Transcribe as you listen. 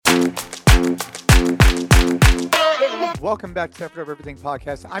Welcome back to Separate Over Everything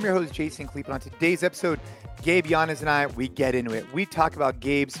podcast. I'm your host, Jason Kleep. On today's episode, Gabe Yanez and I, we get into it. We talk about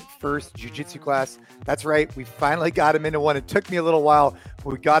Gabe's first jiu-jitsu class. That's right. We finally got him into one. It took me a little while,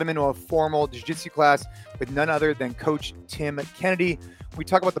 but we got him into a formal jiu-jitsu class with none other than Coach Tim Kennedy. We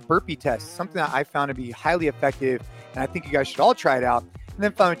talk about the burpee test, something that I found to be highly effective, and I think you guys should all try it out. And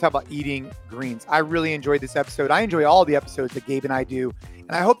then finally, we talk about eating greens. I really enjoyed this episode. I enjoy all the episodes that Gabe and I do,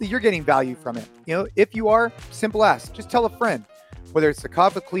 and I hope that you're getting value from it. You know, if you are, simple ask, just tell a friend, whether it's the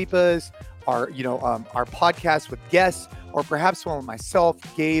Kava Kleepas, our podcast with guests, or perhaps one with myself,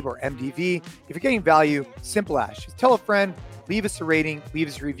 Gabe, or MDV. If you're getting value, simple ask, just tell a friend, leave us a rating, leave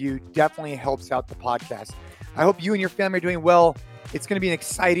us a review. Definitely helps out the podcast. I hope you and your family are doing well. It's going to be an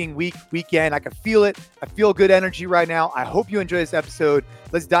exciting weekend. I can feel it. I feel good energy right now. I hope you enjoy this episode.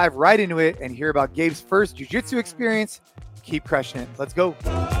 Let's dive right into it and hear about Gabe's first jiu-jitsu experience. Keep crushing it. Let's go.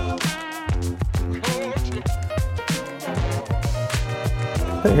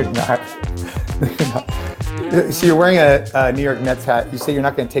 You're not. So you're wearing a New York Mets hat. You say you're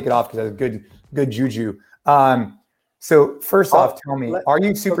not going to take it off because that's good juju. So first off, tell me, are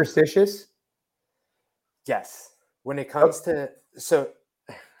you superstitious? Yes. When it comes to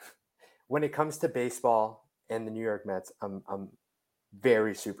baseball and the New York Mets, I'm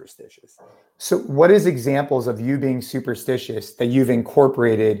very superstitious. So what is examples of you being superstitious that you've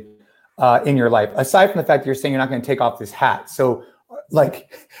incorporated in your life, aside from the fact that you're saying you're not going to take off this hat? So but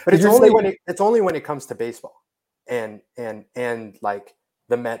it's only when it comes to baseball and like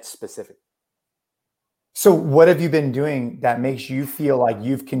the Mets specifically. So what have you been doing that makes you feel like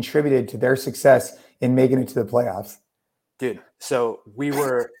you've contributed to their success in making it to the playoffs? Dude, so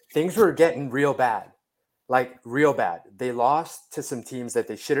things were getting real bad, like real bad. They lost to some teams that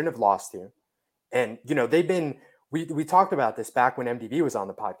they shouldn't have lost to. And, you know, we talked about this back when MDB was on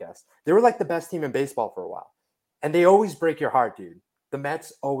the podcast. They were like the best team in baseball for a while. And they always break your heart, dude. The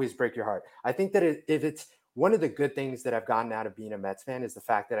Mets always break your heart. I think that if it's one of the good things that I've gotten out of being a Mets fan is the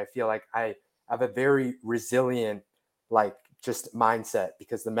fact that I feel like I have a very resilient, like, just mindset,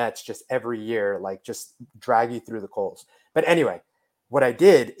 because the Mets just every year, like, just drag you through the coals. But anyway, what I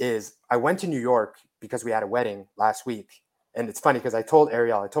did is I went to New York because we had a wedding last week. And it's funny because I told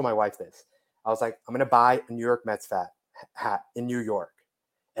my wife this. I was like, I'm going to buy a New York Mets hat in New York.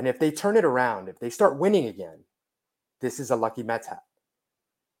 And if they turn it around, if they start winning again, this is a lucky Mets hat.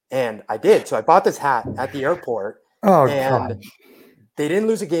 And I did. So I bought this hat at the airport. Oh, and God. They didn't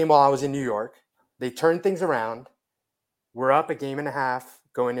lose a game while I was in New York. They turned things around. We're up a game and a half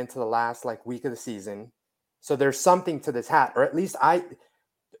going into the last week of the season. So there's something to this hat, or at least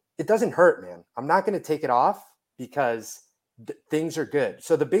it doesn't hurt, man. I'm not going to take it off because things are good.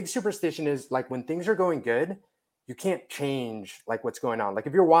 So the big superstition is when things are going good, you can't change what's going on. Like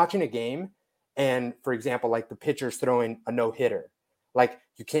if you're watching a game and, for example, the pitcher's throwing a no-hitter,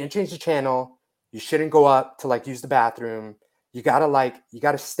 you can't change the channel. You shouldn't go up to use the bathroom. You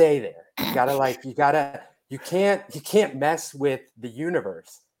gotta stay there. You can't mess with the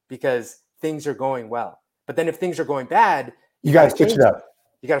universe because things are going well. But then if things are going bad, you gotta switch it up.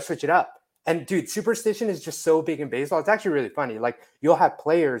 You gotta switch it up. And dude, superstition is just so big in baseball. It's actually really funny. You'll have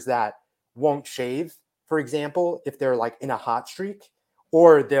players that won't shave, for example, if they're in a hot streak,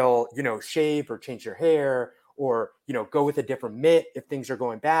 or they'll, shave or change their hair, or, go with a different mitt if things are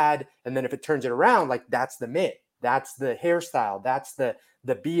going bad. And then if it turns it around, that's the mitt, that's the hairstyle, that's the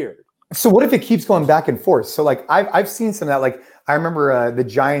beard. So what if it keeps going back and forth? So I've seen some of that. I remember the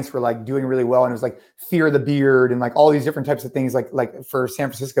Giants were doing really well, and it was fear of the beard and all these different types of things like for San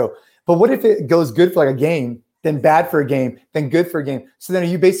Francisco. But what if it goes good for a game, then bad for a game, then good for a game? So then are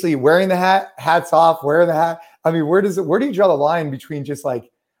you basically wearing the hats off, wearing the hat? I mean, where do you draw the line between just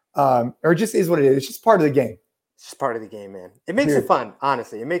or just is what it is? It's just part of the game. It's just part of the game, man. It makes it fun,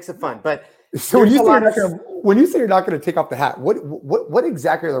 honestly. It makes it fun. But so when you say you're not going to take off the hat, what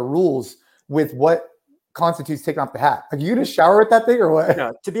exactly are the rules with what constitutes taking off the hat? Are you going to shower with that thing or what?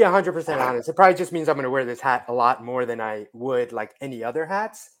 No, to be 100% honest, it probably just means I'm going to wear this hat a lot more than I would any other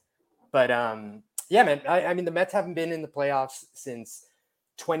hats. But yeah, man, I mean, the Mets haven't been in the playoffs since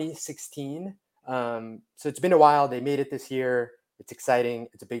 2016. So it's been a while. They made it this year. It's exciting.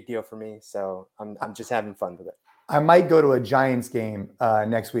 It's a big deal for me. So I'm just having fun with it. I might go to a Giants game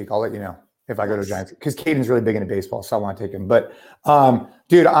next week. I'll let you know if I go to Giants, because Caden's really big into baseball, so I want to take him. But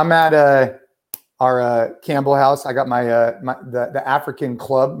dude, I'm at our Campbell house. I got the African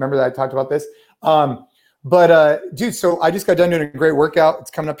club. Remember that I talked about this? Dude, so I just got done doing a great workout.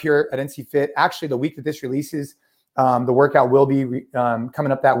 It's coming up here at NC Fit. Actually, the week that this releases, the workout will be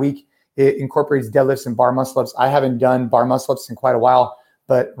coming up that week. It incorporates deadlifts and bar muscle ups. I haven't done bar muscle ups in quite a while,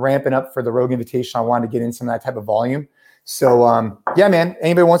 but ramping up for the Rogue Invitational, I wanted to get in some of that type of volume. So yeah, man,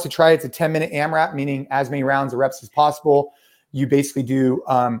 anybody wants to try it, it's a 10-minute AMRAP, meaning as many rounds of reps as possible. You basically do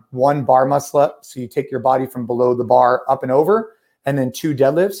 1 bar muscle up. So you take your body from below the bar up and over, and then 2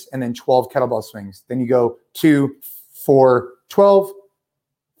 deadlifts, and then 12 kettlebell swings. Then you go 2, 4, 12,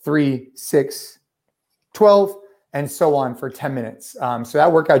 3, 6, 12, and so on for 10 minutes. So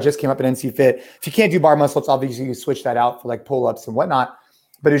that workout just came up at NC Fit. If you can't do bar muscle ups, obviously you switch that out for like pull-ups and whatnot.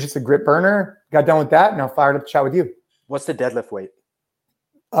 But it's just a grip burner. Got done with that, and I'll fire it up to chat with you. What's the deadlift weight?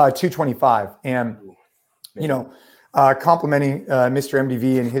 225. And, you know, complimenting Mr.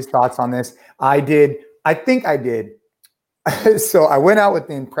 MDV and his thoughts on this. I think I did. So I went out with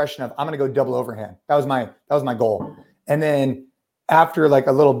the impression of I'm going to go double overhand. That was my goal. And then after like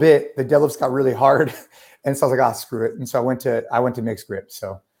a little bit, the deadlifts got really hard. And so I was like, screw it. And so I went to mixed grip.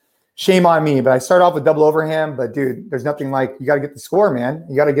 So shame on me, but I started off with double overhand, but dude, there's nothing like, you got to get the score, man.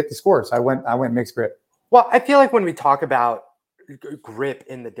 You got to get the score. So I went mixed grip. Well, I feel like when we talk about grip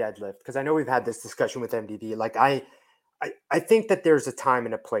in the deadlift, because I know we've had this discussion with MDD, like I think that there's a time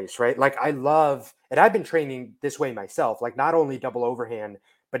and a place, right? Like I love, and I've been training this way myself, like not only double overhand,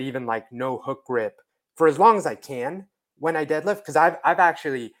 but even like no hook grip for as long as I can when I deadlift, because I've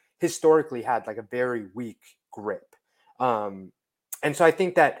actually historically had like a very weak grip. And so I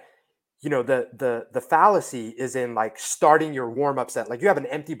think that, you know, the fallacy is in like starting your warm-up set. Like you have an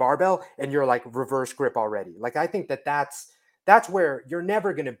empty barbell and you're like reverse grip already. Like I think that that's where you're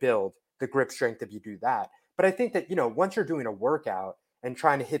never going to build the grip strength if you do that. But I think that, you know, once you're doing a workout and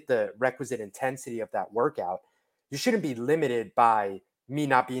trying to hit the requisite intensity of that workout, you shouldn't be limited by me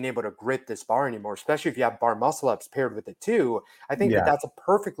not being able to grip this bar anymore, especially if you have bar muscle ups paired with it too. I think that that's a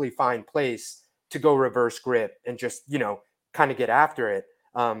perfectly fine place to go reverse grip and just, you know, kind of get after it.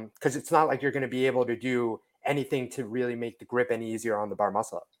 Because it's not like you're going to be able to do anything to really make the grip any easier on the bar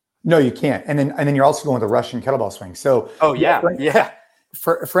muscle up. No, you can't. And then you're also going with a Russian kettlebell swing. So yeah.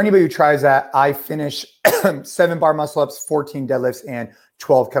 For anybody who tries that, I finish 7 bar muscle ups, 14 deadlifts, and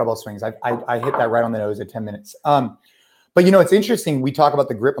 12 kettlebell swings. I hit that right on the nose at 10 minutes. But you know, it's interesting. We talk about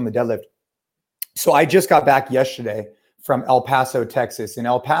the grip on the deadlift. So I just got back yesterday from El Paso, Texas. And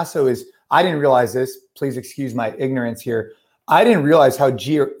El Paso is, I didn't realize this. Please excuse my ignorance here. I didn't realize how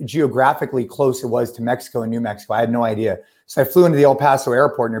geographically close it was to Mexico and New Mexico. I had no idea. So I flew into the El Paso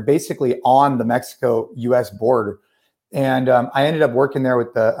airport, and you're basically on the Mexico-U.S. border. And I ended up working there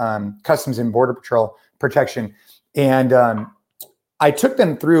with the Customs and Border Patrol protection. And I took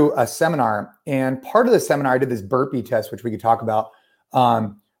them through a seminar. And part of the seminar, I did this burpee test, which we could talk about.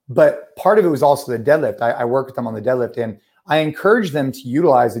 But part of it was also the deadlift. I worked with them on the deadlift. And I encourage them to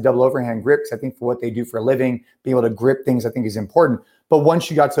utilize the double overhand grip, because I think for what they do for a living, being able to grip things, I think is important. But once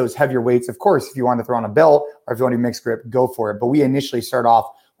you got to those heavier weights, of course, if you want to throw on a belt or if you want to do mixed grip, go for it. But we initially start off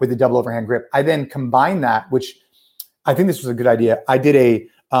with the double overhand grip. I then combine that, which I think this was a good idea. I did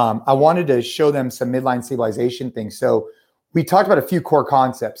I wanted to show them some midline stabilization things. So we talked about a few core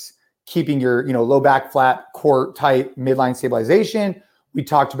concepts: keeping your, you know, low back flat, core tight, midline stabilization. We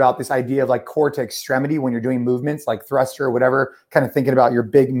talked about this idea of like core to extremity when you're doing movements like thruster or whatever, kind of thinking about your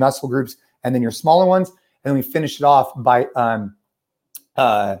big muscle groups and then your smaller ones. And then we finished it off by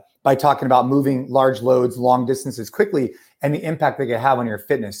talking about moving large loads, long distances quickly, and the impact they could have on your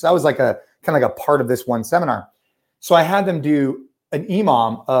fitness. So that was like a kind of like a part of this one seminar. So I had them do an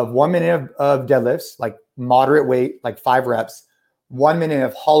EMOM of 1 minute of deadlifts, like moderate weight, like 5 reps, 1 minute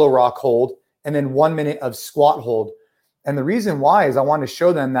of hollow rock hold, and then 1 minute of squat hold. And the reason why is I wanted to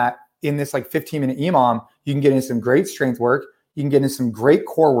show them that in this like 15-minute EMOM, you can get in some great strength work. You can get in some great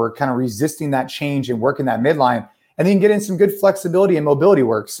core work, kind of resisting that change and working that midline. And then you can get in some good flexibility and mobility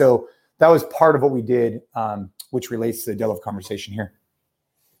work. So that was part of what we did, which relates to the deadlift conversation here.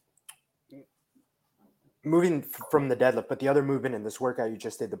 Moving from the deadlift, but the other movement in this workout you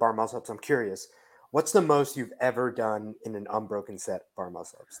just did, the bar muscle ups, I'm curious, what's the most you've ever done in an unbroken set bar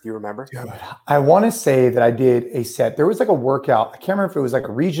muscle ups? Do you remember? Dude, I want to say that I did a set. There was like a workout. I can't remember if it was like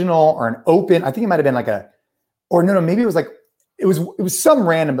a regional or an open. I think it might have been like maybe it was like, it was some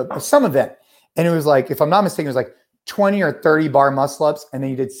random, but some event. And it was like, if I'm not mistaken, it was like 20 or 30 bar muscle ups, and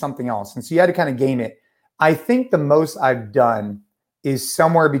then you did something else. And so you had to kind of game it. I think the most I've done is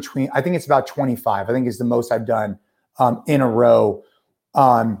somewhere between, I think it's about 25. I think is the most I've done in a row,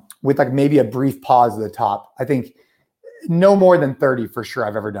 with like maybe a brief pause at the top. I think no more than 30 for sure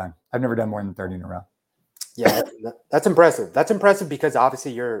I've ever done. I've never done more than 30 in a row. Yeah, that's impressive. That's impressive because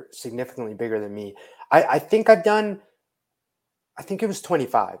obviously you're significantly bigger than me. I think I've done I think it was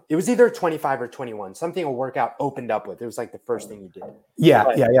 25. It was either 25 or 21. Something a workout opened up with. It was like the first thing you did. Yeah.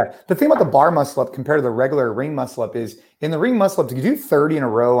 The thing about the bar muscle up compared to the regular ring muscle up is in the ring muscle up, to do 30 in a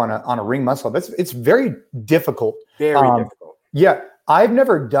row on a ring muscle up, it's very difficult. Very difficult. Yeah. I've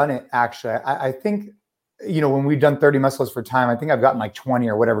never done it actually. I think, when we've done 30 muscle ups for time, I think I've gotten like 20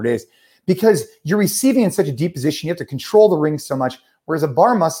 or whatever it is, because you're receiving in such a deep position. You have to control the ring so much. Whereas a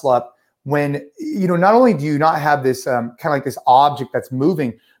bar muscle up, when, not only do you not have this kind of like this object that's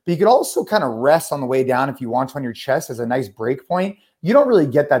moving, but you could also kind of rest on the way down if you want to on your chest as a nice break point. You don't really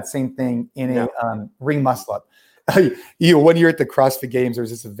get that same thing in a ring muscle up. One year at the CrossFit Games, there was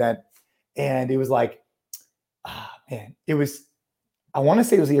this event, and it was like, I want to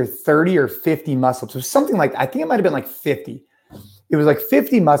say it was either 30 or 50 muscle ups. It was something like, I think it might've been like 50. It was like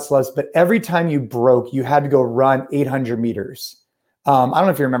 50 muscle ups, but every time you broke, you had to go run 800 meters. I don't know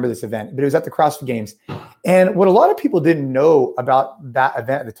if you remember this event, but it was at the CrossFit Games. And what a lot of people didn't know about that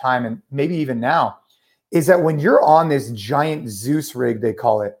event at the time, and maybe even now, is that when you're on this giant Zeus rig, they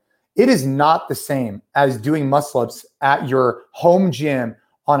call it, it is not the same as doing muscle ups at your home gym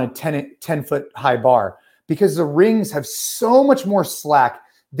on a 10 foot high bar, because the rings have so much more slack.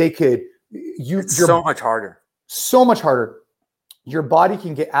 It's so much harder. So much harder. Your body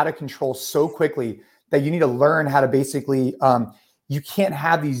can get out of control so quickly that you need to learn how to basically, you can't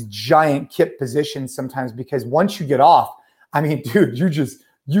have these giant kip positions sometimes, because once you get off, I mean, dude,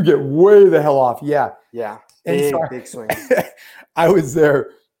 you get way the hell off. Yeah. Yeah. Big swing. I was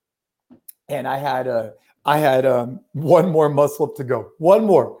there, and I had one more muscle up to go, one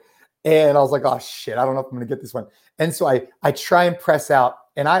more. And I was like, oh shit, I don't know if I'm going to get this one. And so I try and press out,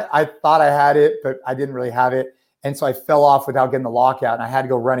 and I thought I had it, but I didn't really have it. And so I fell off without getting the lockout, and I had to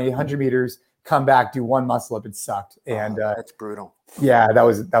go run 800 meters, come back, do one muscle up. It sucked. And that's brutal. Yeah, that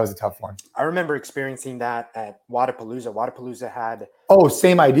was a tough one. I remember experiencing that at Wodapalooza. Wodapalooza had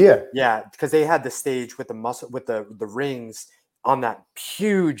same idea. Yeah, because they had the stage with the muscle with the rings on that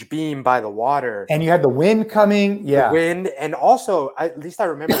huge beam by the water, and you had the wind coming. Yeah, the wind, and also at least I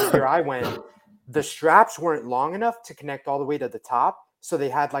remember the year I went, the straps weren't long enough to connect all the way to the top, so they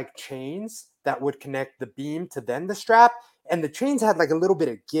had like chains that would connect the beam to then the strap. And the chains had like a little bit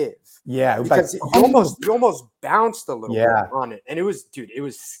of give. Yeah. It was because like, you almost bounced a little bit on it. And it was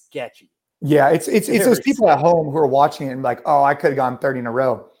sketchy. Yeah. It's those people at home who are watching it and like, oh, I could have gone 30 in a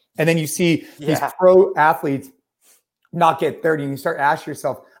row. And then you see these pro athletes not get 30, and you start asking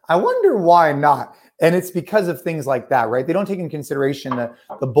yourself, I wonder why not? And it's because of things like that, right? They don't take into consideration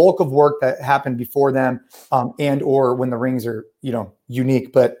the bulk of work that happened before them, and or when the rings are,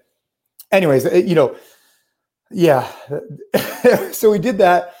 unique. But anyways, yeah. So we did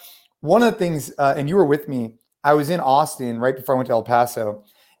that. One of the things, and you were with me, I was in Austin right before I went to El Paso,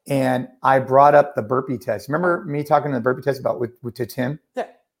 and I brought up the burpee test. Remember me talking to the burpee test to Tim? Yeah.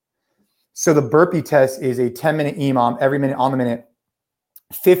 So the burpee test is a 10-minute EMOM every minute on the minute,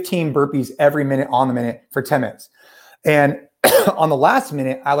 15 burpees every minute on the minute for 10 minutes. And on the last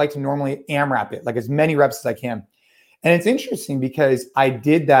minute, I like to normally AMRAP it, like as many reps as I can. And it's interesting because I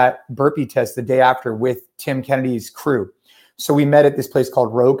did that burpee test the day after with Tim Kennedy's crew. So we met at this place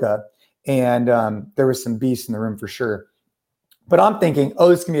called Roca, and there was some beasts in the room for sure. But I'm thinking, oh,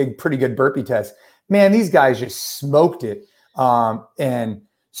 this is going to be a pretty good burpee test. Man, these guys just smoked it. And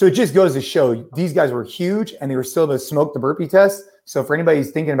so it just goes to show these guys were huge, and they were still able to smoke the burpee test. So for anybody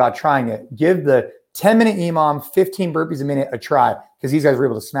who's thinking about trying it, give the 10-minute EMOM, 15 burpees a minute a try, because these guys were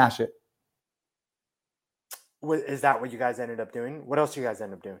able to smash it. Is that what you guys ended up doing? What else you guys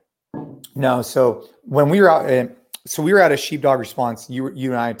end up doing? No. So when we were out, we were at a Sheepdog Response, you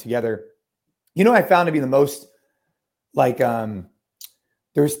and I together. I found to be the most like,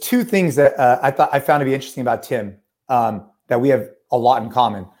 there's two things that I found to be interesting about Tim, that we have a lot in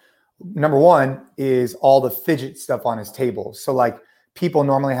common. Number one is all the fidget stuff on his table. So like people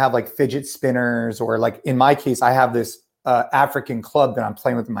normally have like fidget spinners, or like in my case, I have this African club that I'm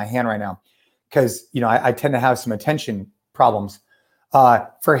playing with in my hand right now. Because, I tend to have some attention problems.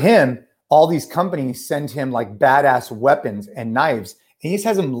 For him, all these companies send him like badass weapons and knives, and he just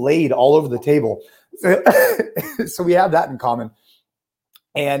has them laid all over the table. So we have that in common.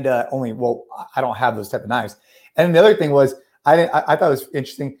 And I don't have those type of knives. And the other thing was, I thought it was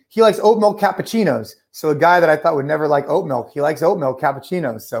interesting. He likes oat milk cappuccinos. So a guy that I thought would never like oat milk, he likes oat milk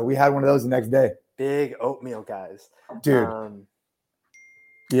cappuccinos. So we had one of those the next day. Big oatmeal guys. Dude.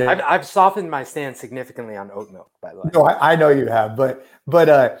 Yeah, I've softened my stance significantly on oat milk, by the way. No, I know you have, but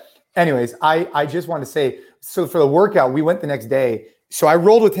anyways, I just want to say, so for the workout, we went the next day. So I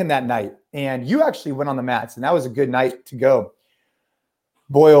rolled with him that night, and you actually went on the mats, and that was a good night to go.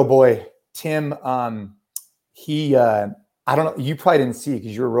 Boy, oh boy, Tim, I I don't know. You probably didn't see it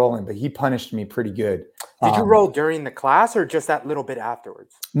because you were rolling, but he punished me pretty good. Did you roll during the class or just that little bit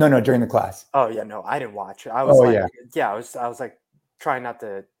afterwards? No, during the class. Oh yeah, no, I didn't watch. I was I was like trying not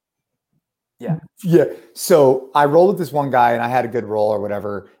to. Yeah. So I rolled with this one guy and I had a good roll or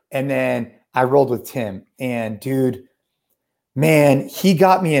whatever. And then I rolled with Tim, and dude, man, he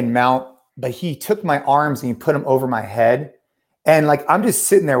got me in mount, but he took my arms and he put them over my head. And like, I'm just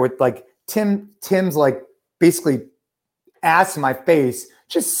sitting there with like Tim's like basically ass in my face,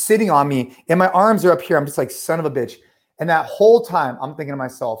 just sitting on me. And my arms are up here. I'm just like, son of a bitch. And that whole time I'm thinking to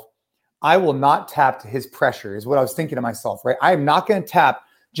myself, I will not tap to his pressure is what I was thinking to myself, right? I am not going to tap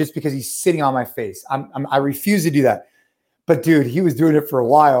just because he's sitting on my face. I refuse to do that. But dude, he was doing it for a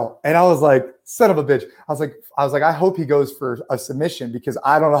while. And I was like, son of a bitch. I was like, I hope he goes for a submission because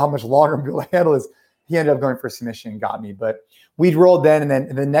I don't know how much longer I'm going to handle this. He ended up going for a submission and got me. But we'd rolled then. And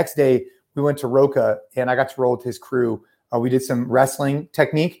then the next day we went to Roca and I got to roll with his crew. We did some wrestling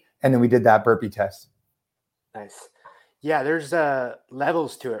technique and then we did that burpee test. Nice. Yeah, there's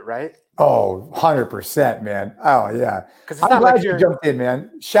levels to it, right? Oh, 100%, man. Oh, yeah. Because I'm glad you jumped in, man.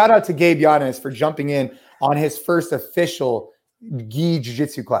 Shout out to Gabe Yanez for jumping in on his first official gi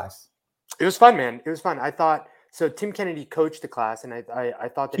jiu-jitsu class. It was fun, man. It was fun. I thought so. Tim Kennedy coached the class, and I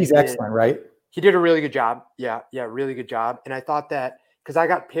thought that he's excellent, right? He did a really good job. Yeah, really good job. And I thought that because I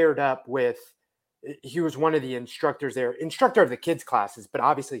got paired up with, he was one of the instructors there, instructor of the kids classes, but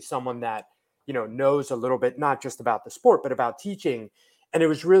obviously someone that knows a little bit, not just about the sport, but about teaching. And it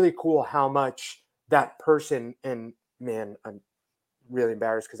was really cool how much that person, and man, I'm really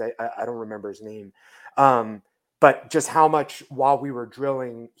embarrassed because I don't remember his name. But just how much while we were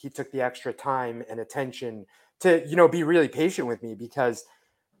drilling, he took the extra time and attention to, be really patient with me because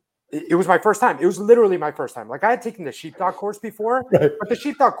it was my first time. It was literally my first time. Like I had taken the sheepdog course before, right. But the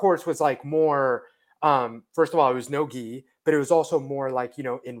sheepdog course was like more, first of all, it was no gi, but it was also more like,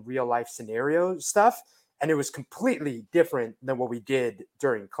 in real life scenario stuff. And it was completely different than what we did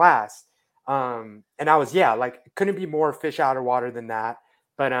during class. And I was, couldn't be more fish out of water than that.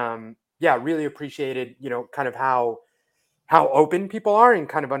 But really appreciated, kind of how open people are and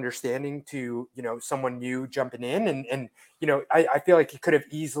kind of understanding to, someone new jumping in. And I feel like he could have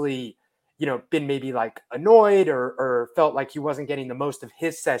easily, been maybe like annoyed or felt like he wasn't getting the most of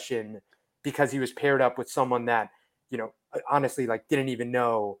his session because he was paired up with someone that, honestly, like didn't even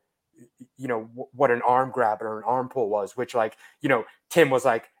know, what an arm grab or an arm pull was, which Tim was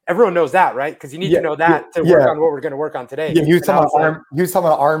like, everyone knows that, right? Because you need to know that to work on what we're going to work on today. Yeah, he was talking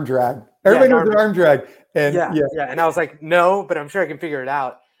about arm drag. Everybody knows an arm drag. And And I was like, no, but I'm sure I can figure it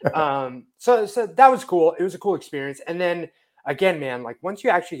out. So that was cool. It was a cool experience. And then again, man, like once you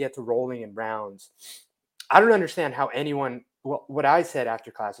actually get to rolling in rounds, I don't understand how anyone, what I said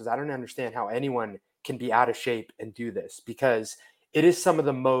after class is I don't understand how anyone can be out of shape and do this because it is some of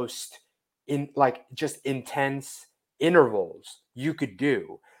the most just intense intervals you could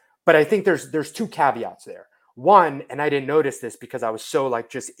do. But I think there's two caveats there. One, and I didn't notice this because I was so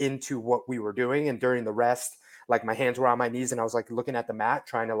just into what we were doing. And during the rest, my hands were on my knees and I was looking at the mat,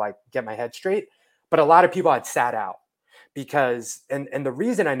 trying to get my head straight. But a lot of people had sat out because, and the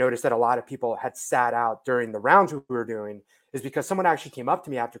reason I noticed that a lot of people had sat out during the rounds we were doing is because someone actually came up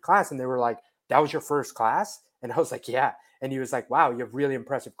to me after class and they were like, that was your first class? And I was like, yeah. And he was like, wow, you have really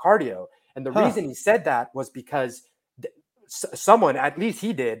impressive cardio. And the reason he said that was because someone, at least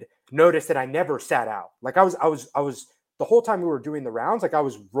he did, noticed that I never sat out. I was the whole time we were doing the rounds, I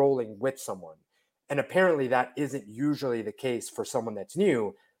was rolling with someone. And apparently that isn't usually the case for someone that's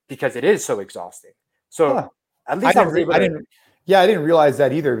new because it is so exhausting. So at least I didn't realize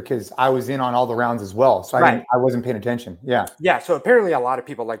that either because I was in on all the rounds as well. So I wasn't paying attention. Yeah. Yeah. So apparently a lot of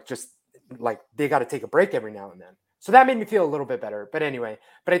people they got to take a break every now and then. So that made me feel a little bit better. But anyway,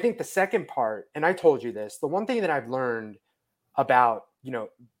 I think the second part, and I told you this, the one thing that I've learned about,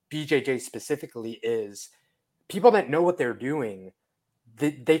 BJJ specifically is people that know what they're doing,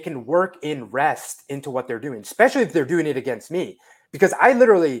 they can work in rest into what they're doing, especially if they're doing it against me. Because I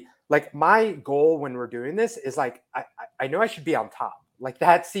literally, my goal when we're doing this is I know I should be on top.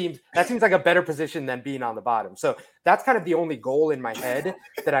 That seems like a better position than being on the bottom. So that's kind of the only goal in my head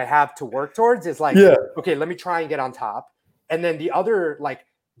that I have to work towards is okay, let me try and get on top. And then the other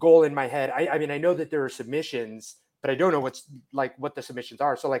goal in my head, I mean, I know that there are submissions, but I don't know what the submissions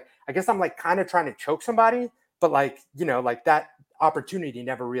are. So I guess I'm kind of trying to choke somebody, but that opportunity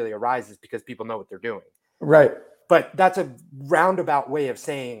never really arises because people know what they're doing. Right. But that's a roundabout way of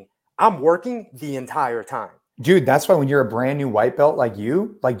saying I'm working the entire time. Dude, that's why when you're a brand new white belt like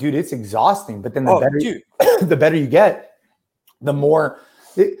you, dude, it's exhausting. But then the better you get, the more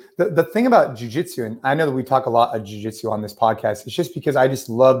The thing about jiu-jitsu, and I know that we talk a lot of jiu-jitsu on this podcast, it's just because I just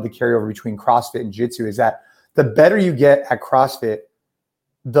love the carryover between CrossFit and jiu-jitsu, is that the better you get at CrossFit,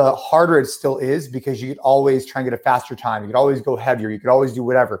 the harder it still is, because you could always try and get a faster time. You could always go heavier. You could always do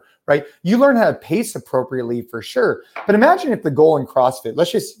whatever, right? You learn how to pace appropriately for sure. But imagine if the goal in CrossFit,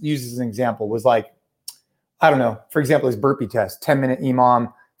 let's just use as an example, was like, I don't know, for example, this burpee test, 10-minute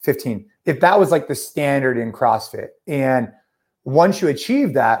EMOM, 15. If that was like the standard in CrossFit, and once you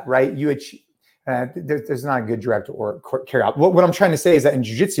achieve that, right, you achieve, there's not a good direct or carry out. What I'm trying to say is that in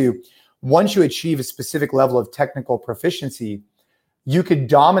jiu-jitsu, once you achieve a specific level of technical proficiency, you could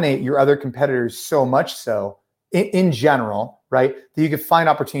dominate your other competitors so much so in general, right, that you could find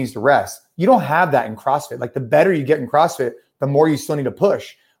opportunities to rest. You don't have that in CrossFit. Like, the better you get in CrossFit, the more you still need to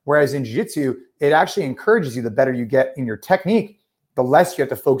push. Whereas in jiu-jitsu, it actually encourages you, the better you get in your technique, the less you have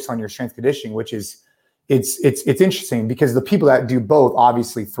to focus on your strength conditioning, which is, it's interesting, because the people that do both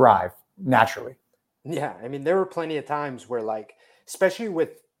obviously thrive naturally. Yeah. I mean, there were plenty of times where, like, especially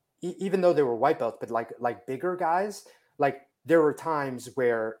with, even though they were white belts, but like bigger guys, like, there were times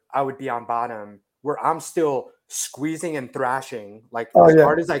where I would be on bottom where I'm still squeezing and thrashing like as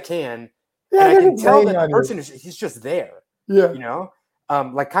hard as I can. Yeah, and I can tell that the person he's just there, yeah, you know,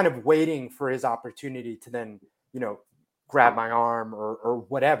 like kind of waiting for his opportunity to then, you know, grab my arm or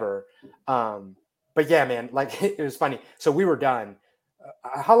whatever. But yeah, man, like it was funny. So we were done.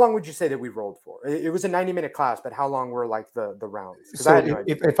 How long would you say that we rolled for? It was a 90-minute class, but how long were like the rounds? So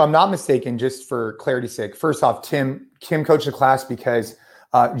if I'm not mistaken, just for clarity's sake, first off, Kim coached the class because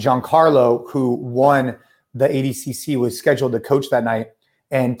Giancarlo, who won the ADCC, was scheduled to coach that night,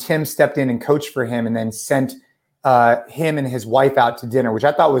 and Tim stepped in and coached for him, and then sent him and his wife out to dinner, which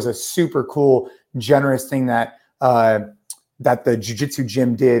I thought was a super cool, generous thing that the jiu-jitsu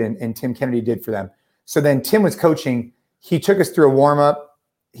gym did and Tim Kennedy did for them. So then Tim was coaching. He took us through a warm-up.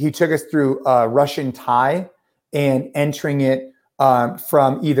 He took us through Russian Thai and entering it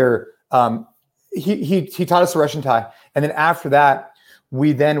from either he taught us the Russian Thai. And then after that,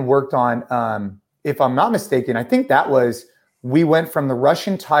 we then worked on, if I'm not mistaken, I think that was, we went from the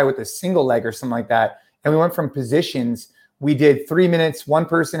Russian Thai with a single leg or something like that. And we went from positions. We did 3 minutes. One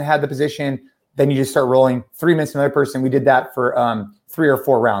person had the position. Then you just start rolling. 3 minutes, another person. We did that for 3 or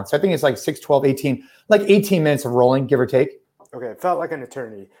 4 rounds. So I think it's like 6, 12, 18, like 18 minutes of rolling, give or take. Okay. It felt like an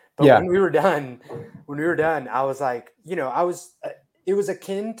eternity. But when we were done, I was like, you know, it was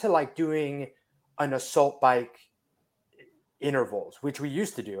akin to like doing an assault bike intervals, which we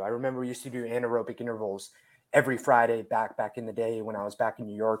used to do. I remember we used to do anaerobic intervals every Friday back in the day when I was back in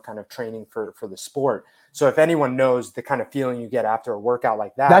New York, kind of training for the sport. So if anyone knows the kind of feeling you get after a workout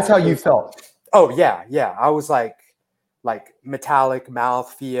like that. That's how you felt. Oh yeah. Yeah. I was like metallic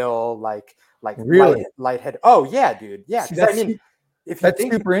mouth feel, like really lightheaded. Oh yeah, dude. Yeah. See, I mean, that's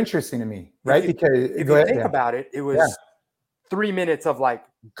super interesting to me, right? Because if you think about it, it was 3 minutes of like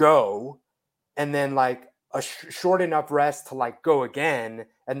go, and then like a short enough rest to like go again,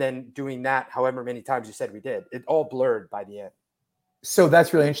 and then doing that however many times you said we did. It all blurred by the end. So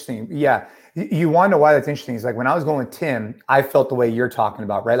that's really interesting. Yeah. You want to know why that's interesting? Is like when I was going with Tim, I felt the way you're talking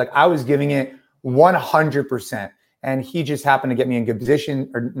about, right? Like I was giving it 100%, and he just happened to get me in good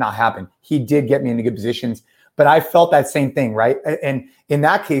position, or not happen. He did get me into good positions, but I felt that same thing, right? And in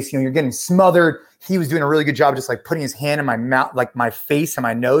that case, you know, you're getting smothered. He was doing a really good job just like putting his hand in my mouth, like my face and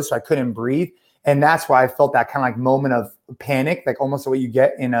my nose, so I couldn't breathe. And that's why I felt that kind of like moment of panic, like almost what you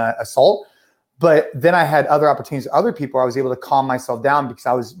get in an assault. But then I had other opportunities, other people, I was able to calm myself down because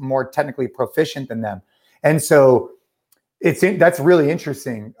I was more technically proficient than them. And so that's really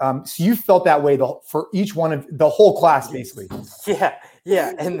interesting. So you felt that way for each one of the whole class, basically.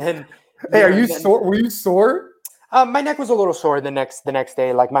 Yeah. And then, hey, are you sore? Were you sore? My neck was a little sore the next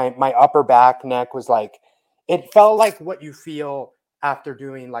day. Like my upper back neck was like, it felt like what you feel after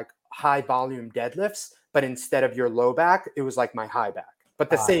doing like high volume deadlifts, but instead of your low back, it was like my high back, but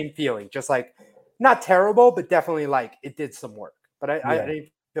the same feeling, just like not terrible, but definitely like it did some work, but I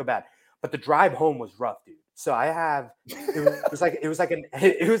didn't feel bad. But the drive home was rough, dude. So it was like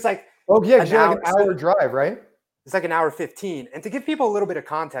oh yeah, like an hour drive, right? It's like an hour 15. And to give people a little bit of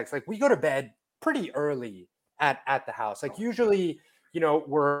context, like we go to bed pretty early at the house. Like usually, you know,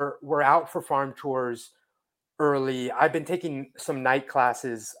 we're out for farm tours early. I've been taking some night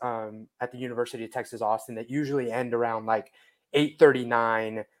classes at the University of Texas, Austin, that usually end around like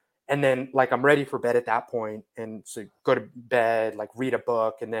 8:39. And then like I'm ready for bed at that point. And so go to bed, like read a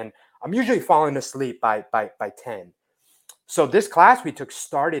book, and then I'm usually falling asleep by 10. So this class we took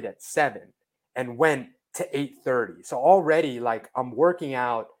started at 7 and went to 8:30. So already like I'm working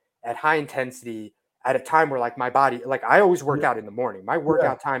out at high intensity at a time where like my body, like I always work out in the morning. My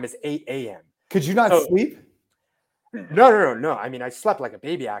workout time is 8 a.m. Could you not sleep? No. I mean, I slept like a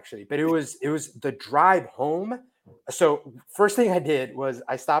baby actually, but it was the drive home. So first thing I did was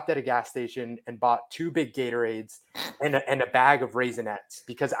I stopped at a gas station and bought 2 big Gatorades and a bag of Raisinets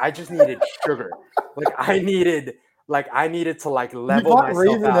because I just needed sugar. I needed to like level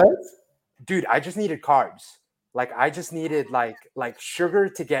myself out. Dude, I just needed carbs. Like I just needed like sugar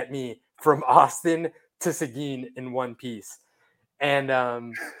to get me from Austin to Seguin in one piece. And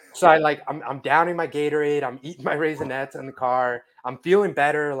so I'm downing my Gatorade, I'm eating my Raisinets in the car. I'm feeling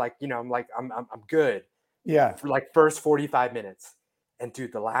better. Like, you know, I'm good. Yeah. For like first 45 minutes. And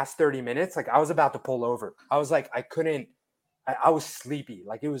dude, the last 30 minutes, like I was about to pull over. I was like, I was sleepy.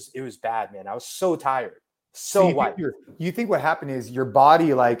 Like it was bad, man. I was so tired. So white. You think what happened is your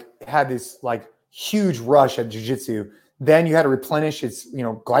body like had this like huge rush at jiu-jitsu. Then you had to replenish its, you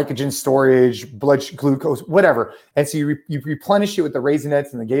know, glycogen storage, blood glucose, whatever. And so you replenish it with the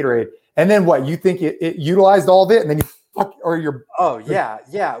Raisinets and the Gatorade. And then what? You think it utilized all of it, and then Oh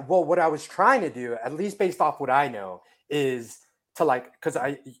yeah. Well, what I was trying to do, at least based off what I know, is to like, because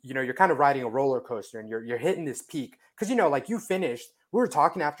you're kind of riding a roller coaster and you're hitting this peak. Because you know, like you finished. We were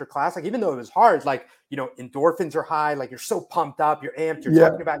talking after class, like even though it was hard, like, you know, endorphins are high, like you're so pumped up, you're amped, you're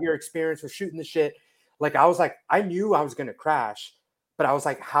talking about your experience with shooting the shit. Like I was like, I knew I was going to crash, but I was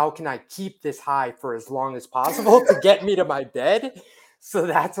like, how can I keep this high for as long as possible to get me to my bed? So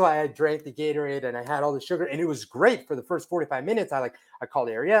that's why I drank the Gatorade and I had all the sugar, and it was great for the first 45 minutes. I called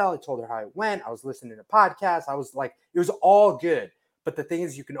Ariel, I told her how it went. I was listening to podcasts. I was like, it was all good. But the thing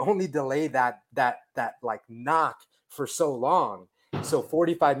is, you can only delay that like knock for so long. So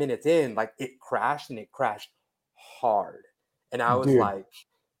 45 minutes in, like it crashed, and it crashed hard. And I was like,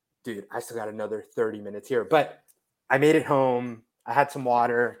 dude, I still got another 30 minutes here. But I made it home. I had some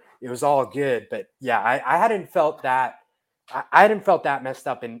water. It was all good. But yeah, I hadn't felt that. I hadn't felt that messed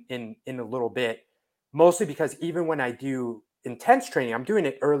up in a little bit, mostly because even when I do intense training, I'm doing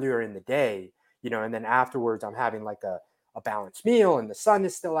it earlier in the day, you know, and then afterwards I'm having like a balanced meal and the sun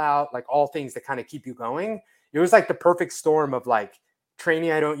is still out, like all things that kind of keep you going. It was like the perfect storm of like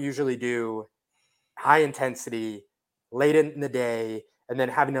training I don't usually do, high intensity, late in the day, and then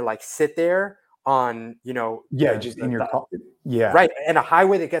having to like sit there on, you know, in your car. Yeah. Right. And a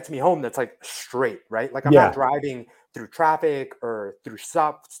highway that gets me home that's like straight, right? Like I'm not driving through traffic or through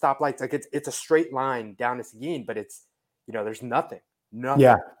stoplights. Like it's a straight line down to Seguin, but it's, you know, there's nothing.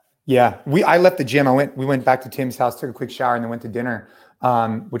 Yeah. I left the gym. We went back to Tim's house, took a quick shower, and then went to dinner,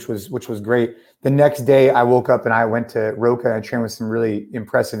 which was great. The next day I woke up and I went to Roca and I trained with some really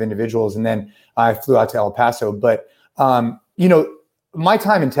impressive individuals. And then I flew out to El Paso. But, you know, my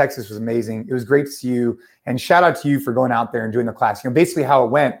time in Texas was amazing. It was great to see you, and shout out to you for going out there and doing the class. You know, basically how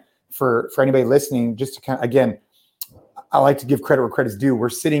it went for anybody listening, just to kind of, again, I like to give credit where credit's due. We're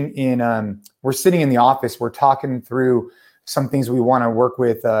sitting in the office. We're talking through some things we want to work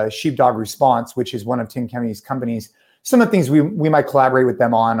with Sheepdog Response, which is one of Tim Kenney's companies. Some of the things we might collaborate with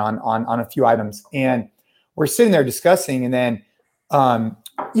them on a few items. And we're sitting there discussing, and then,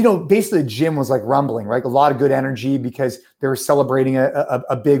 you know, basically the gym was like rumbling, right? A lot of good energy because they were celebrating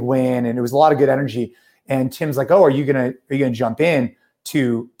a big win, and it was a lot of good energy. And Tim's like, "Oh, are you gonna jump in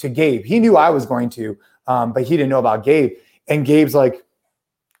to Gabe?" He knew I was going to, but he didn't know about Gabe. And Gabe's like,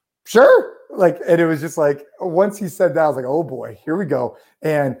 "Sure." Like, and it was just like, once he said that, I was like, "Oh boy, here we go."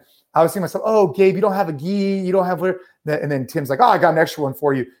 And I was thinking to myself, "Oh, Gabe, you don't have a gi, you don't have whatever." And then Tim's like, "Oh, I got an extra one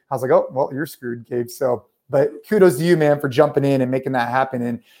for you." I was like, "Oh, well, you're screwed, Gabe." So, but kudos to you, man, for jumping in and making that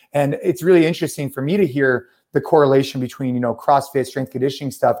happen. And it's really interesting for me to hear the correlation between, you know, CrossFit, strength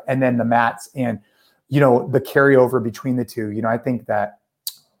conditioning stuff, and then the mats, and, you know, the carryover between the two. You know, I think that,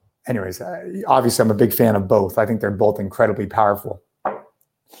 anyways, obviously I'm a big fan of both. I think they're both incredibly powerful.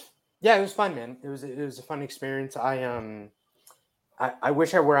 Yeah, it was fun, man. It was a fun experience. I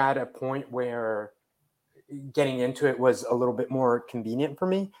wish I were at a point where getting into it was a little bit more convenient for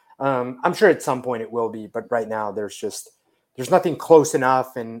me. I'm sure at some point it will be, but right now there's nothing close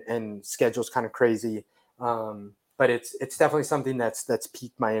enough, and schedule's kind of crazy. But it's definitely something that's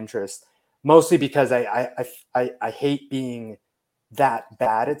piqued my interest, mostly because I hate being that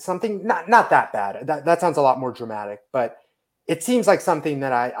bad at something. Not that bad. That sounds a lot more dramatic, but it seems like something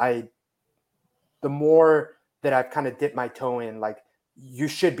that the more that I've kind of dipped my toe in, like, you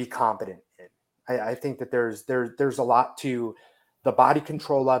should be competent in. I think that there's a lot to the body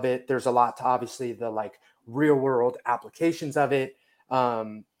control of it. There's a lot to obviously the like real world applications of it.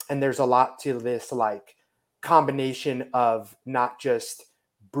 And there's a lot to this like combination of not just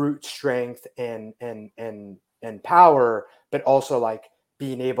brute strength and power, but also like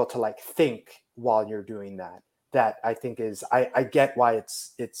being able to like think while you're doing that. That I think is, I get why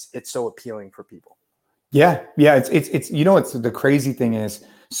it's so appealing for people. Yeah. It's it's the crazy thing is,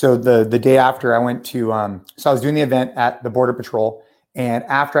 so the day after I went to so I was doing the event at the Border Patrol, and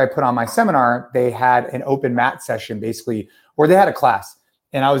after I put on my seminar, they had an open mat session basically, where they had a class,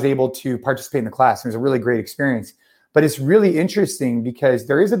 and I was able to participate in the class. It was a really great experience. But it's really interesting because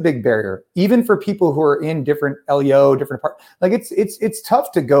there is a big barrier, even for people who are in different LEO, different part. Like it's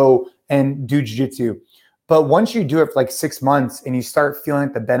tough to go and do jiu-jitsu. But once you do it for like 6 months and you start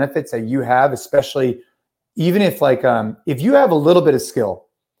feeling the benefits that you have, especially even if like if you have a little bit of skill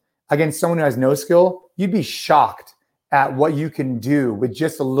against someone who has no skill, you'd be shocked at what you can do with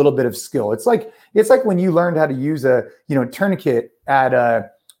just a little bit of skill. It's like when you learned how to use a tourniquet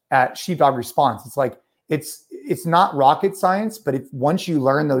at Sheepdog Response. It's like it's not rocket science, but if once you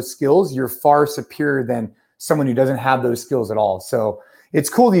learn those skills, you're far superior than someone who doesn't have those skills at all. So it's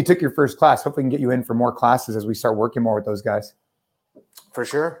cool that you took your first class. Hopefully we can get you in for more classes as we start working more with those guys. For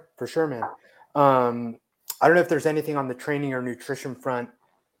sure, man. I don't know if there's anything on the training or nutrition front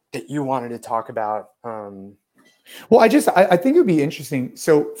that you wanted to talk about. Well, I think it would be interesting.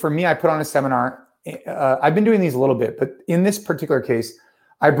 So for me, I put on a seminar. I've been doing these a little bit, but in this particular case,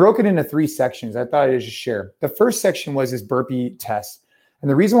 I broke it into 3 sections. I thought I'd just share. The first section was this burpee test. And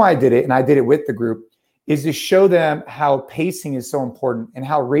the reason why I did it, and I did it with the group, is to show them how pacing is so important and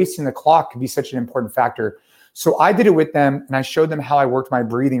how racing the clock can be such an important factor. So I did it with them, and I showed them how I worked my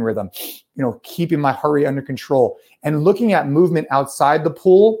breathing rhythm, keeping my heart rate under control and looking at movement outside the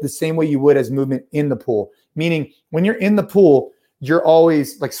pool the same way you would as movement in the pool. Meaning when you're in the pool, you're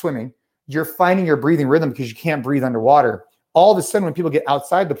always like swimming. You're finding your breathing rhythm because you can't breathe underwater. All of a sudden, when people get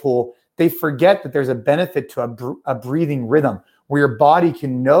outside the pool, they forget that there's a benefit to a breathing rhythm where your body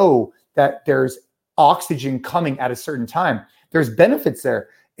can know that there's oxygen coming at a certain time. There's benefits there.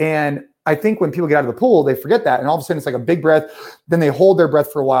 And I think when people get out of the pool, they forget that. And all of a sudden it's like a big breath. Then they hold their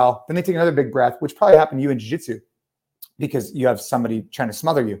breath for a while. Then they take another big breath, which probably happened to you in jiu-jitsu because you have somebody trying to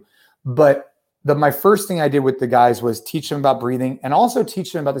smother you. But my first thing I did with the guys was teach them about breathing and also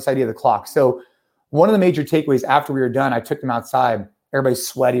teach them about this idea of the clock. So one of the major takeaways after we were done, I took them outside. Everybody's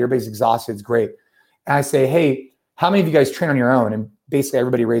sweaty. Everybody's exhausted. It's great. And I say, hey, how many of you guys train on your own? And basically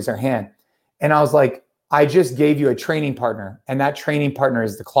everybody raised their hand. And I was like, I just gave you a training partner, and that training partner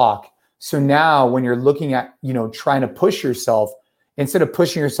is the clock. So now when you're looking at, trying to push yourself, instead of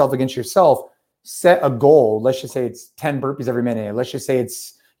pushing yourself against yourself, set a goal. Let's just say it's 10 burpees every minute. Let's just say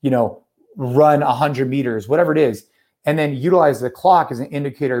it's, run 100 meters, whatever it is. And then utilize the clock as an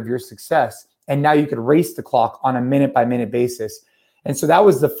indicator of your success. And now you could race the clock on a minute by minute basis. And so that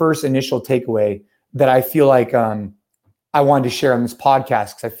was the first initial takeaway that I feel like I wanted to share on this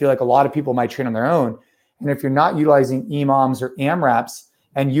podcast, because I feel like a lot of people might train on their own. And if you're not utilizing EMOMs or AMRAPs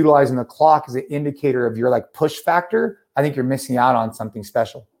and utilizing the clock as an indicator of your like push factor, I think you're missing out on something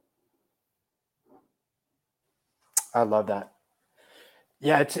special. I love that.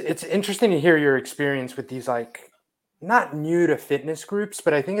 Yeah, it's interesting to hear your experience with these, like, not new to fitness groups,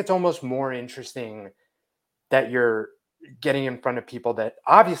 but I think it's almost more interesting that you're getting in front of people that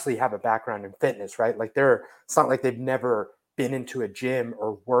obviously have a background in fitness, right? Like it's not like they've never been into a gym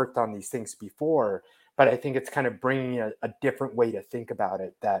or worked on these things before, but I think it's kind of bringing a different way to think about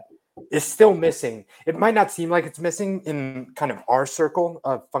it that is still missing. It might not seem like it's missing in kind of our circle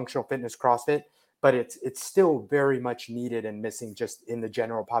of functional fitness CrossFit, but it's still very much needed and missing just in the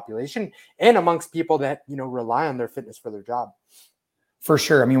general population and amongst people that, rely on their fitness for their job. For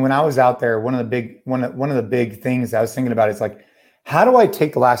sure. I mean, when I was out there, one of the big things I was thinking about is like, how do I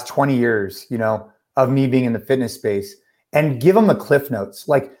take the last 20 years, of me being in the fitness space and give them the cliff notes?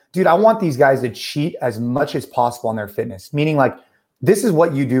 Like, dude, I want these guys to cheat as much as possible on their fitness, meaning like, this is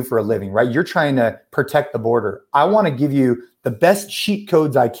what you do for a living, right? You're trying to protect the border. I want to give you the best cheat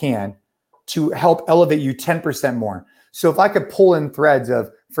codes I can to help elevate you 10% more. So if I could pull in threads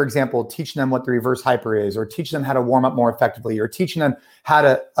of, for example, teaching them what the reverse hyper is, or teaching them how to warm up more effectively, or teaching them how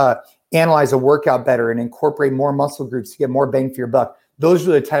to analyze a workout better and incorporate more muscle groups to get more bang for your buck. Those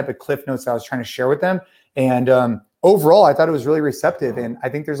are the type of cliff notes I was trying to share with them. And overall, I thought it was really receptive. And I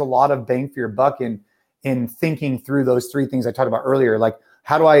think there's a lot of bang for your buck in thinking through those 3 things I talked about earlier. Like,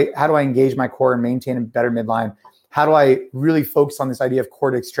 how do I engage my core and maintain a better midline? How do I really focus on this idea of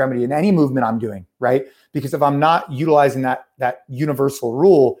core to extremity in any movement I'm doing, right? Because if I'm not utilizing that universal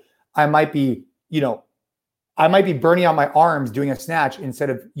rule, I might be burning out my arms doing a snatch instead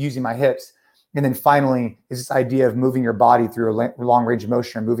of using my hips. And then finally is this idea of moving your body through a long range of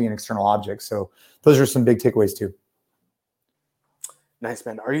motion or moving an external object. So those are some big takeaways too. Nice,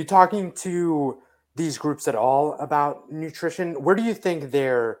 man. Are you talking to these groups at all about nutrition? Where do you think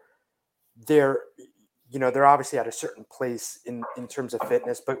their they're, they're obviously at a certain place in terms of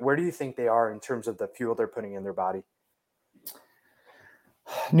fitness, but where do you think they are in terms of the fuel they're putting in their body?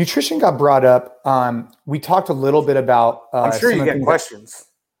 Nutrition got brought up. We talked a little bit about. I'm sure you get questions.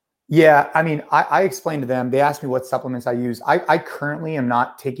 Yeah, I mean, I explained to them. They asked me what supplements I use. I currently am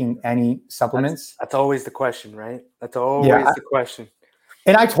not taking any supplements. That's always the question, right? That's always the question.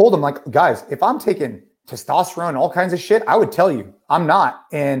 And I told them, like, guys, if I'm taking testosterone, all kinds of shit, I would tell you I'm not.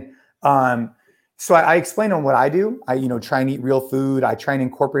 And so I explained on what I do. I, try and eat real food. I try and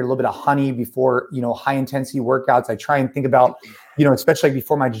incorporate a little bit of honey before, high intensity workouts. I try and think about, especially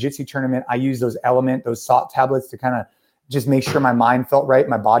before my jiu-jitsu tournament, I use those salt tablets to kind of just make sure my mind felt right,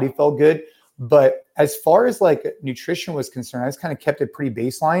 my body felt good. But as far as like nutrition was concerned, I just kind of kept it pretty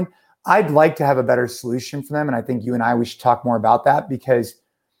baseline. I'd like to have a better solution for them. And I think you and I, we should talk more about that, because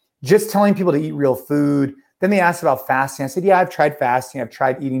just telling people to eat real food, then they asked about fasting. I said, yeah, I've tried fasting. I've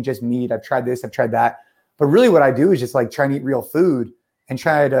tried eating just meat. I've tried this, I've tried that. But really what I do is just like try and eat real food and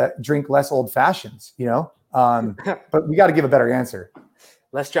try to drink less old fashions, but we got to give a better answer.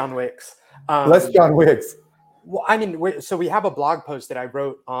 Less John Wicks. Less John Wicks. Well, I mean, so we have a blog post that I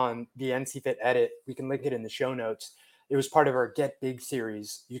wrote on the NC Fit Edit. We can link it in the show notes. It was part of our Get Big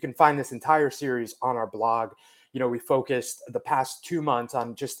series. You can find this entire series on our blog. We focused the past 2 months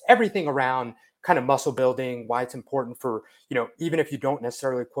on just everything around kind of muscle building, why it's important for, even if you don't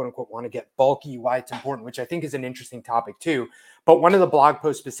necessarily quote unquote want to get bulky, why it's important, which I think is an interesting topic too. But one of the blog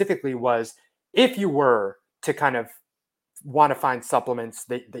posts specifically was, if you were to kind of want to find supplements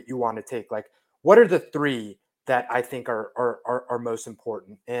that you want to take, like, what are the 3 that I think are most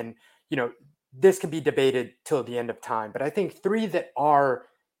important? And, this can be debated till the end of time, but I think 3 that are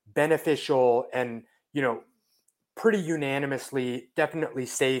beneficial and, pretty unanimously definitely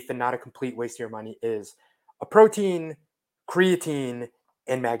safe and not a complete waste of your money is a protein, creatine,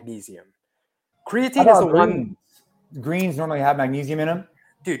 and magnesium. Creatine is the one. Greens normally have magnesium in them.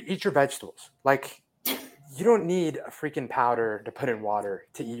 Dude, eat your vegetables. Like, you don't need a freaking powder to put in water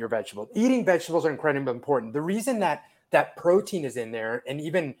to eat your vegetables. Eating vegetables are incredibly important. The reason that protein is in there, and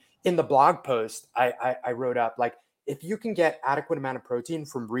even in the blog post I wrote up, like, if you can get adequate amount of protein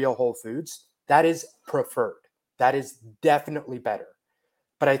from real whole foods, that is preferred. That is definitely better.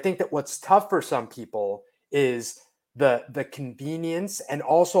 But I think that what's tough for some people is the convenience, and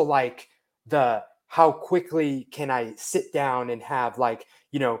also like the how quickly can I sit down and have, like,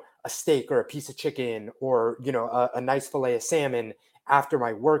 a steak or a piece of chicken or, a nice fillet of salmon after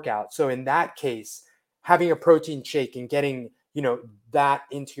my workout. So in that case, having a protein shake and getting, that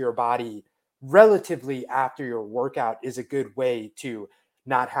into your body relatively after your workout is a good way to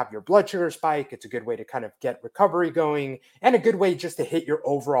not have your blood sugar spike. It's a good way to kind of get recovery going, and a good way just to hit your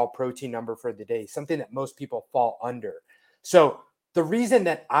overall protein number for the day, something that most people fall under. So the reason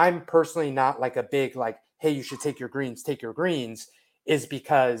that I'm personally not like a big, like, hey, you should take your greens, is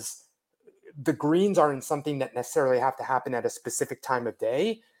because the greens aren't something that necessarily have to happen at a specific time of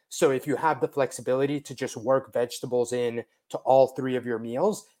day. So if you have the flexibility to just work vegetables in to all 3 of your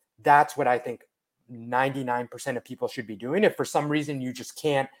meals, that's what I think 99% of people should be doing. If for some reason you just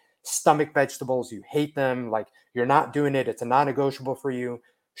can't stomach vegetables, you hate them, like you're not doing it, it's a non-negotiable for you,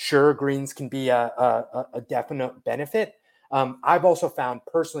 sure, greens can be a definite benefit. I've also found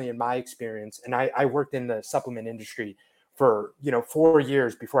personally in my experience, and I worked in the supplement industry for 4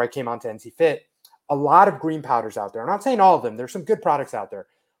 years before I came onto NC Fit, a lot of green powders out there. I'm not saying all of them, there's some good products out there,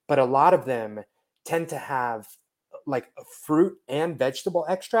 but a lot of them tend to have like fruit and vegetable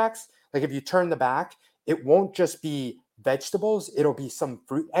extracts. Like if you turn the back, it won't just be vegetables, it'll be some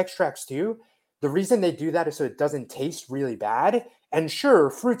fruit extracts too. The reason they do that is so it doesn't taste really bad. And sure,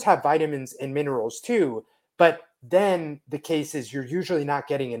 fruits have vitamins and minerals too, but then the case is you're usually not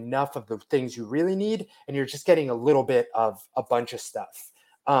getting enough of the things you really need, and you're just getting a little bit of a bunch of stuff.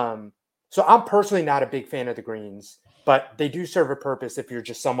 So I'm personally not a big fan of the greens, but they do serve a purpose if you're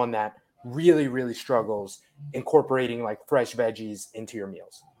just someone that really, really struggles incorporating like fresh veggies into your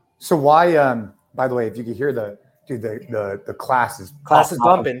meals. So why, by the way, if you could hear the class is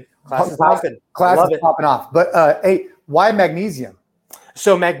bumping. Class is popping off. But hey, why magnesium?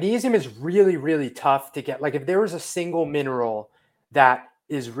 So magnesium is really, really tough to get. Like if there was a single mineral that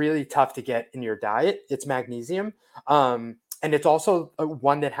is really tough to get in your diet, it's magnesium. And it's also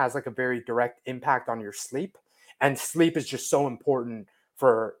one that has like a very direct impact on your sleep. And sleep is just so important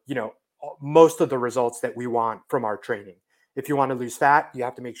for, most of the results that we want from our training. If you want to lose fat, you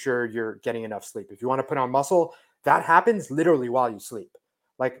have to make sure you're getting enough sleep. If you want to put on muscle, that happens literally while you sleep.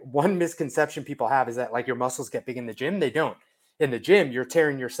 Like one misconception people have is that like your muscles get big in the gym. They don't. In the gym, you're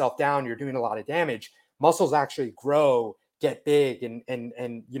tearing yourself down. You're doing a lot of damage. Muscles actually grow get big,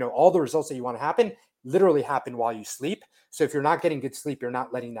 and you know, all the results that you want to happen literally happen while you sleep. So if you're not getting good sleep, you're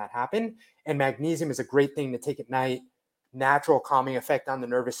not letting that happen. And magnesium is a great thing to take at night. Natural calming effect on the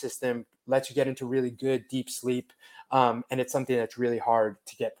nervous system, lets you get into really good deep sleep. And it's something that's really hard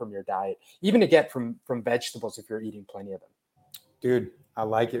to get from your diet, even to get from vegetables if you're eating plenty of them. Dude, I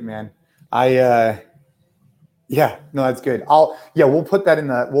like it, man. Yeah, no, that's good. We'll put that in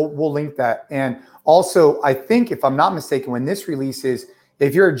we'll link that. And also, I think if I'm not mistaken, when this releases,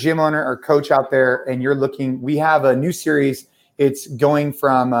 if you're a gym owner or coach out there and you're looking, we have a new series. It's going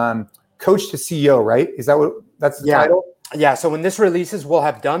from coach to CEO, right? Is that that's the title? Yeah. So when this releases, we'll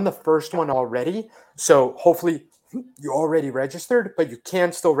have done the first one already. So hopefully you already registered, but you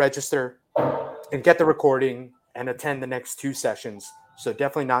can still register and get the recording and attend the next 2 sessions. So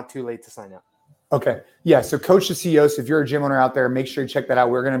definitely not too late to sign up. Okay. Yeah. So coach to CEO. So if you're a gym owner out there, make sure you check that out.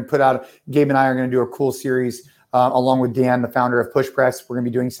 We're going to put out, Gabe and I are going to do a cool series along with Dan, the founder of Push Press. We're going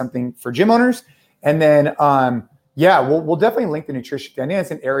to be doing something for gym owners. And then, we'll definitely link the nutrition. I think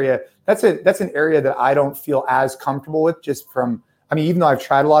that's an area, that's an area that I don't feel as comfortable with even though I've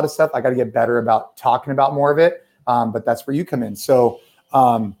tried a lot of stuff, I got to get better about talking about more of it. But that's where you come in. So,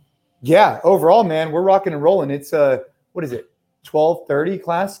 overall, man, we're rocking and rolling. It's what is it? 12:30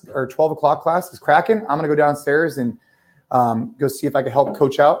 class or 12 o'clock class is cracking. I'm going to go downstairs and go see if I can help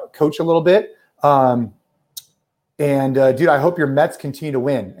coach a little bit. Dude, I hope your Mets continue to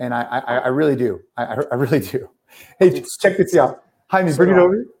win. And I really do. I really do. Hey, check this out. Jaime, bring it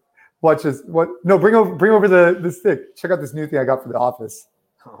over. Watch this. No, bring over the stick. Check out this new thing I got for the office.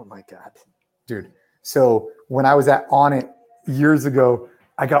 Oh my God. Dude. So when I was at On It years ago,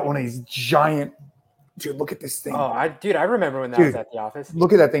 I got one of these giant. Dude, look at this thing. Oh, I remember when that was at the office.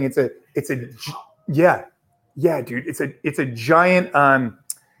 Look at that thing. It's a dude. It's a giant.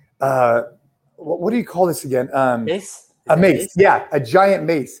 What do you call this again? Mace. A mace. Yeah, a giant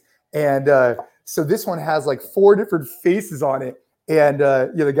mace. And so this one has like 4 different faces on it. And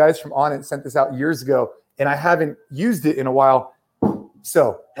the guys from On It sent this out years ago, and I haven't used it in a while.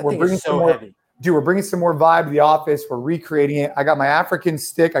 So we're bringing some more. Heavy. Dude, we're bringing some more vibe to the office. We're recreating it. I got my African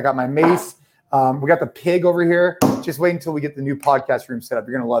stick. I got my mace. We got the pig over here. Just wait until we get the new podcast room set up.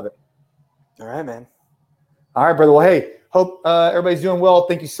 You're going to love it. All right, man. All right, brother. Well, hey, hope everybody's doing well.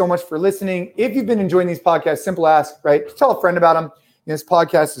 Thank you so much for listening. If you've been enjoying these podcasts, simple ask, right? Just tell a friend about them. This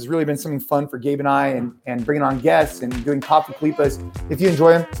podcast has really been something fun for Gabe and I, and bringing on guests and doing Coffee Kalipas. If you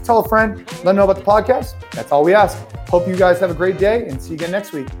enjoy them, tell a friend, let them know about the podcast. That's all we ask. Hope you guys have a great day and see you again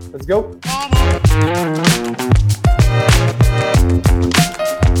next week. Let's go.